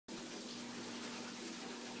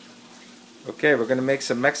Okay, we're going to make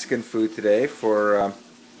some Mexican food today for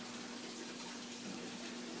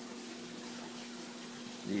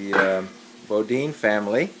the Bodine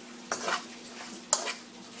family.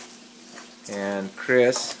 And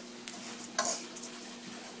Chris,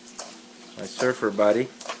 my surfer buddy.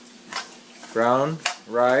 Brown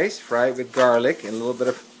rice fried with garlic and a little bit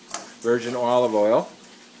of virgin olive oil.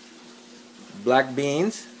 Black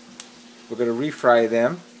beans, we're going to refry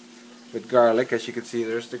them with garlic. As you can see,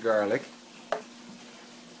 there's the garlic.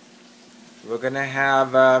 We're going to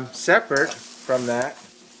have separate from that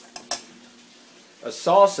a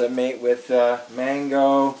salsa made with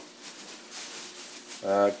mango,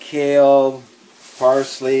 kale,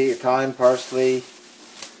 parsley, Italian parsley,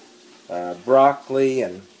 broccoli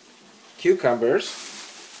and cucumbers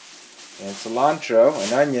and cilantro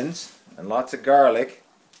and onions and lots of garlic.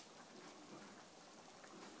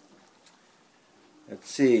 Let's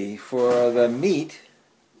see, for the meat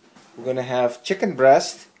we're going to have chicken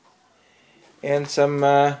breast and some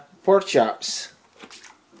pork chops.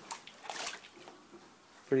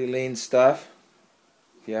 Pretty lean stuff.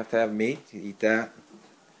 If you have to have meat, you eat that.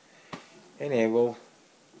 Anyway, we'll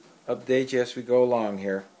update you as we go along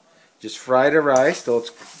here. Just fry the rice till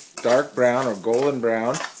it's dark brown or golden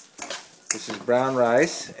brown. This is brown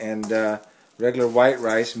rice and regular white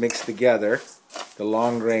rice mixed together. The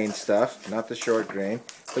long grain stuff, not the short grain.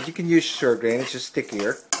 But you can use short grain, it's just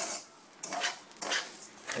stickier.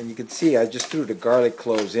 And you can see I just threw the garlic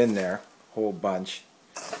cloves in there, whole bunch.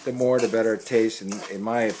 The more the better it tastes, in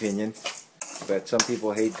my opinion. But some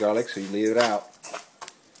people hate garlic, so you leave it out.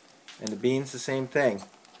 And the beans, the same thing.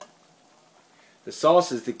 The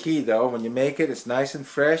salsa is the key, though. When you make it, it's nice and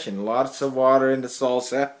fresh and lots of water in the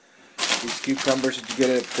salsa. These cucumbers that you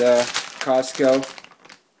get at Costco,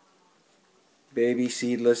 baby,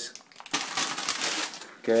 seedless.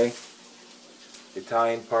 Okay,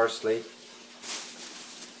 Italian parsley.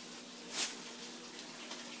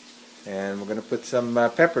 And we're going to put some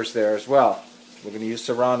peppers there as well. We're going to use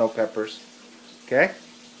serrano peppers. Okay?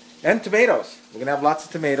 And tomatoes. We're going to have lots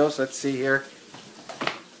of tomatoes. Let's see here.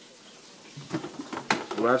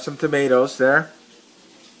 We'll have some tomatoes there.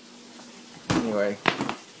 Anyway,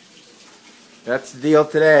 that's the deal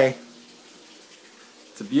today.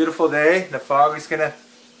 It's a beautiful day. The fog is going to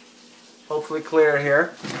hopefully clear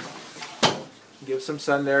here. Give some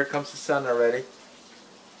sun there. Here comes the sun already.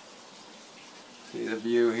 See the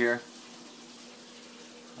view here.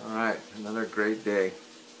 Alright, another great day.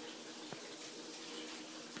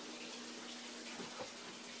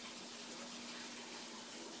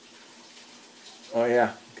 Oh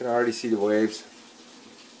yeah, you can already see the waves.